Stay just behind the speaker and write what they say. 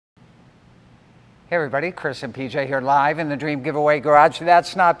Hey everybody, Chris and PJ here live in the Dream Giveaway Garage.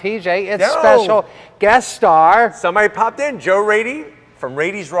 That's not PJ, it's No. special guest star. Somebody popped in, Joe Raiti from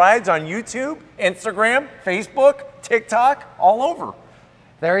Raiti's Rides on YouTube, Instagram, Facebook, TikTok, all over.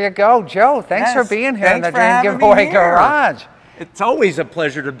 There you go, Joe. Thanks Yes, for being here in thanks the for Dream having me Giveaway here. Garage. It's always a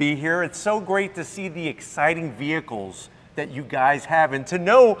pleasure to be here. It's so great to see the exciting vehicles that you guys have and to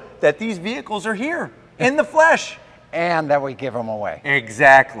know that these vehicles are here in the flesh. And that we give them away.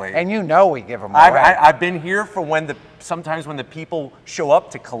 Exactly. And you know we give them away. I've been here for sometimes when the people show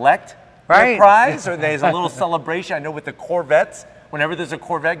up to collect their prize, or there's a little celebration. I know with the Corvettes, whenever there's a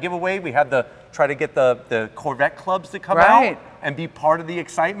Corvette giveaway, we have try to get the Corvette clubs to come out and be part of the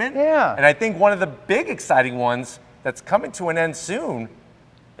excitement. Yeah. And I think one of the big exciting ones that's coming to an end soon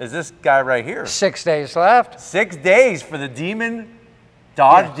is this guy right here. 6 days left. 6 days for the Demon,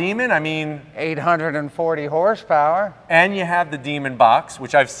 Dodge Demon. I mean, 840 horsepower. and you have the Demon box,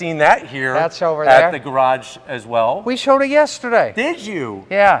 which I've seen that here. That's over at there. the garage as well. We showed it yesterday. Did you?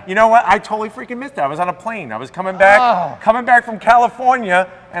 Yeah. You know what? I totally freaking missed it. I was on a plane. I was coming back from California,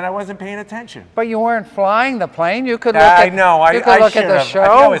 and I wasn't paying attention. But you weren't flying the plane. You could look I at. know. You could look at the show. I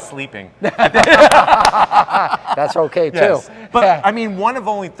think I was sleeping. That's okay too. Yes. But Yeah. I mean, one of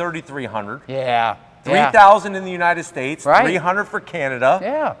only 3,300. Yeah. 3,000 in the United States. Right. 300 for Canada.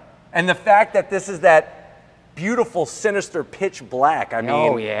 Yeah. And the fact that this is that beautiful, sinister pitch black. I mean,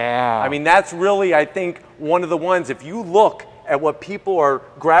 Oh yeah. I mean, that's really, I think, one of the ones, if you look at what people are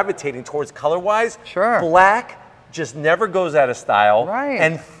gravitating towards color-wise, Sure. black just never goes out of style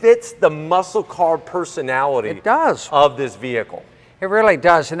and fits the muscle car personality It does. of this vehicle. It really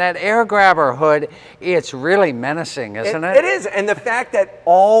does. And that air grabber hood, it's really menacing, isn't it? It is. And the fact that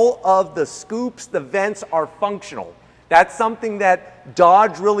all of the scoops, the vents are functional. That's something that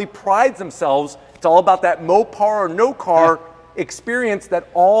Dodge really prides themselves. It's all about that Mopar or no car experience, that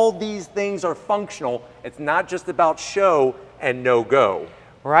all these things are functional. It's not just about show and no go.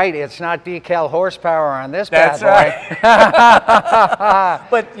 Right, it's not decal horsepower on this That's bad boy. right.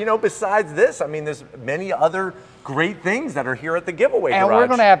 But you know, besides this, I mean, there's many other great things that are here at the giveaway And garage. we're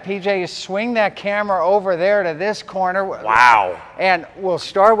going to have PJ swing that camera over there to this corner. Wow. And we'll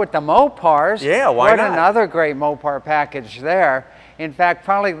start with the Mopars. Yeah, why not? What another great Mopar package there. In fact,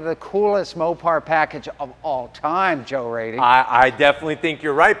 probably the coolest Mopar package of all time, Joe Raiti. I definitely think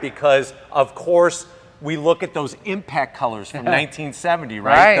you're right, because of course we look at those impact colors from 1970,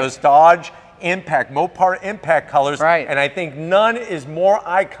 right? Those Dodge impact, Mopar impact colors. Right. And I think none is more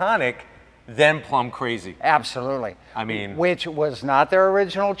iconic than Plum Crazy. Absolutely. I mean, which was not their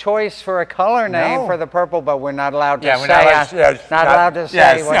original choice for a color name for the purple, but we're not allowed to we're not allowed to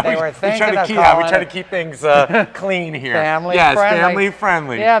say what they were thinking of calling we try to it. keep things clean here. Family yes, friendly. family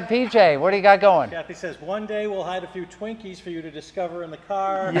friendly. Yeah, PJ, what do you got going? Kathy says, one day we'll hide a few Twinkies for you to discover in the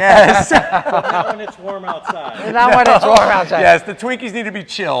car. Yes. But not when it's warm outside. Not when it's warm outside. Yes, the Twinkies need to be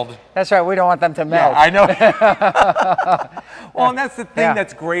chilled. That's right, we don't want them to melt. Yeah, I know. Well, and that's the thing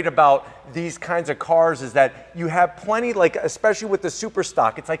that's great about these kinds of cars, is that you have plenty, like especially with the super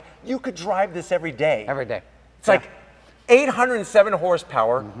stock, it's like you could drive this every day. Every day. It's like 807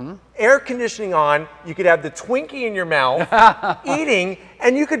 horsepower, air conditioning on, you could have the Twinkie in your mouth, eating,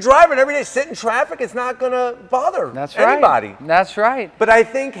 and you could drive it every day. Sit in traffic, it's not gonna bother anybody. That's right. But I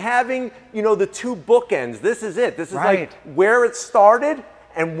think having, you know, the two bookends, this is it. This is like Right. where it started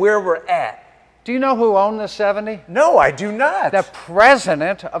and where we're at. Do you know who owned the 70? No, I do not. The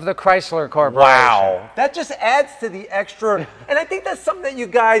president of the Chrysler Corporation. Wow. That just adds to the extra. And I think that's something that you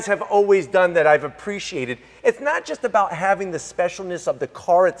guys have always done that I've appreciated. It's not just about having the specialness of the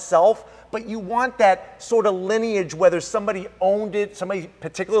car itself, but you want that sort of lineage, whether somebody owned it, somebody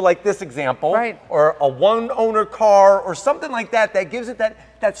particular like this example, or a one-owner car or something like that, that gives it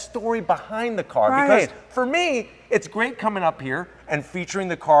that story behind the car. Because for me, it's great coming up here and featuring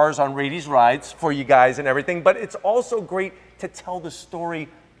the cars on Raiti's Rides for you guys and everything, but it's also great to tell the story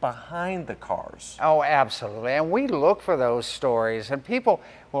behind the cars. Oh, absolutely. And we look for those stories, and people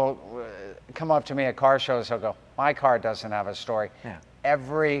will come up to me at car shows, they'll go, my car doesn't have a story. Yeah.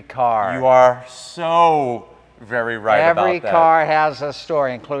 Every car. You are so very right about that. Every car has a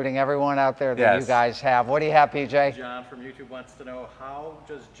story, including everyone out there that you guys have. What do you have, PJ? John from YouTube wants to know, how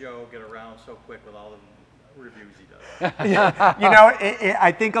does Joe get around so quick with all the reviews he does? You know,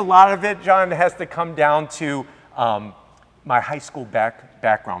 I think a lot of it, John, has to come down to my high school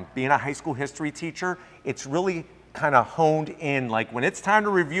background. Being a high school history teacher, it's really kind of honed in. Like when it's time to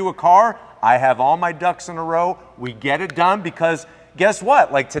review a car, I have all my ducks in a row. We get it done because guess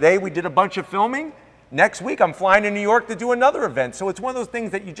what? Like today we did a bunch of filming. Next week I'm flying to New York to do another event. So it's one of those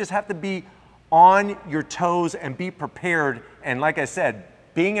things that you just have to be on your toes and be prepared. And like I said,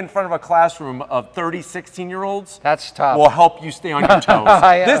 being in front of a classroom of 30, 16-year-olds, that's tough. will help you stay on your toes.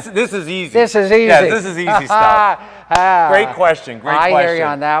 Yeah. This is easy. This is easy. Yeah, this is easy stuff. Great question. Great question. I hear you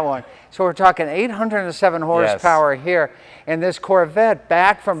on that one. So we're talking 807 horsepower here. And this Corvette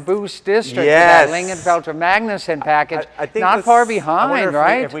back from Boost District, yes. that Lingenfelter Magnuson package, I think not far behind,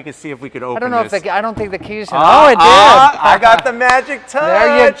 right? If we could see if we could open I don't know this. if I don't think the keys. Oh, it did. I got the magic touch.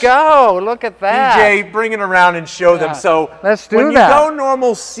 There you go. Look at that. DJ, bring it around and show them. So let's do when that. you go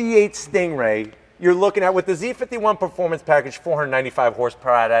normal C8 Stingray, you're looking at, with the Z51 Performance Package, 495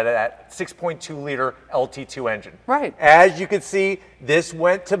 horsepower at that 6.2 liter LT2 engine. Right. As you can see, this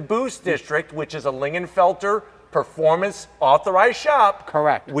went to Boost District, which is a Lingenfelter Performance authorized shop.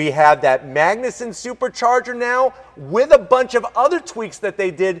 Correct. We have that Magnuson supercharger now with a bunch of other tweaks that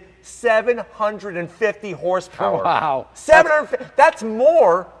they did. 750 horsepower. Wow. 750. That's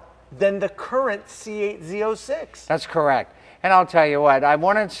more than the current C8 Z06. That's correct. And I'll tell you what, I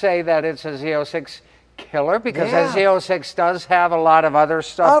wouldn't say that it's a Z06 killer because a Z06 does have a lot of other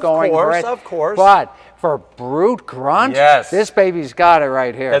stuff going for it. Of course. But for brute grunt, this baby's got it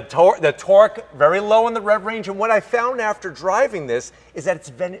right here. The torque, very low in the rev range. And what I found after driving this is that it's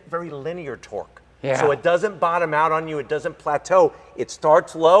very linear torque. Yeah. So it doesn't bottom out on you. It doesn't plateau. It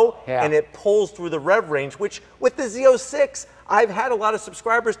starts low and it pulls through the rev range, which with the Z06, I've had a lot of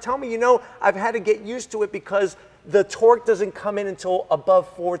subscribers tell me, you know, I've had to get used to it because the torque doesn't come in until above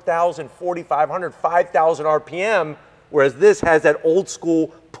 4,000, 4,500, 5,000 RPM, whereas this has that old school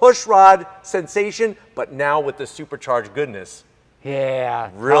push rod sensation, but now with the supercharged goodness. Yeah.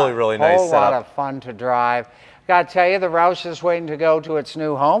 Really nice setup. A whole lot of fun to drive. Got to tell you, the Roush is waiting to go to its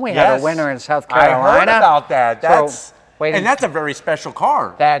new home. We had a winner in South Carolina. I heard about that. And that's a very special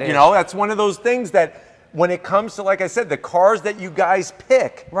car. That is. You know, that's one of those things that when it comes to, like I said, the cars that you guys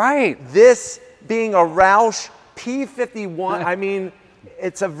pick. Right. This being a Roush P51, I mean,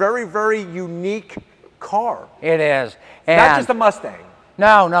 it's a very unique car. It is. And not just a Mustang.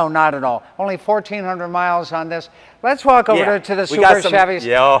 No, not at all. Only 1,400 miles on this. Let's walk over to the Super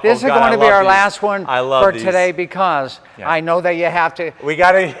Chevys. This is going to be our last one for today because I know that you have to. We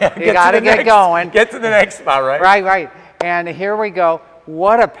got to get going. Get to the next spot, right? Right. And here we go.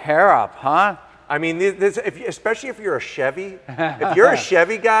 What a pair up, huh? I mean, especially if you're a Chevy, if you're a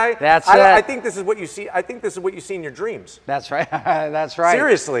Chevy guy, I think this is what you see. I think this is what you see in your dreams. That's right. That's right.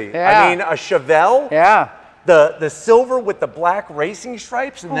 Seriously. Yeah. I mean, a Chevelle. Yeah. The silver with the black racing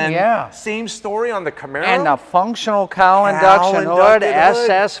stripes, and then same story on the Camaro. And the functional cowl induction hood,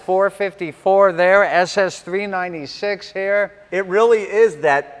 SS 454 there, SS 396 here. It really is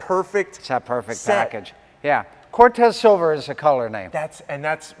that perfect. It's that perfect package. Yeah. Cortez Silver is a color name.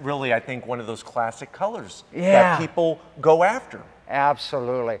 That's really, I think, one of those classic colors that people go after.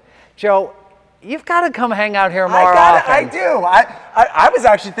 Absolutely. Joe, you've got to come hang out here more often. I do. I was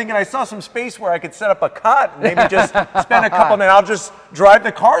actually thinking I saw some space where I could set up a cot, maybe just spend a couple minutes. I'll just drive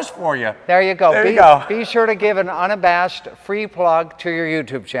the cars for you. There you go. There you go. Be sure to give an unabashed free plug to your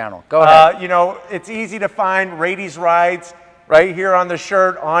YouTube channel. Go ahead. You know, it's easy to find Raiti's Rides right here on the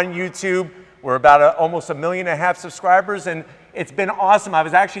shirt on YouTube. We're about almost 1.5 million subscribers, and it's been awesome. I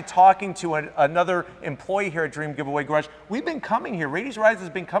was actually talking to another employee here at Dream Giveaway Garage. We've been coming here. Raiti's Rides has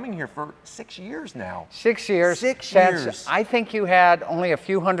been coming here for 6 years now. 6 years. 6 years. I think you had only a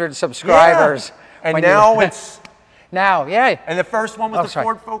few hundred subscribers. Yeah. And now it's... Now, And the first one was the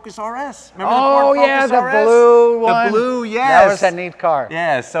Ford Focus RS. Remember the Ford Focus RS? The blue one. The blue, yes. That was a neat car.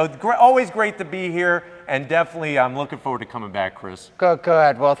 Yeah, so always great to be here. And definitely, I'm looking forward to coming back, Chris.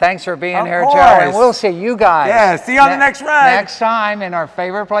 Good. Well, thanks for being here, Joe. And we'll see you guys. Yeah, see you on the next ride. Next time in our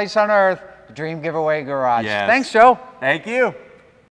favorite place on earth, the Dream Giveaway Garage. Yes. Thanks, Joe. Thank you.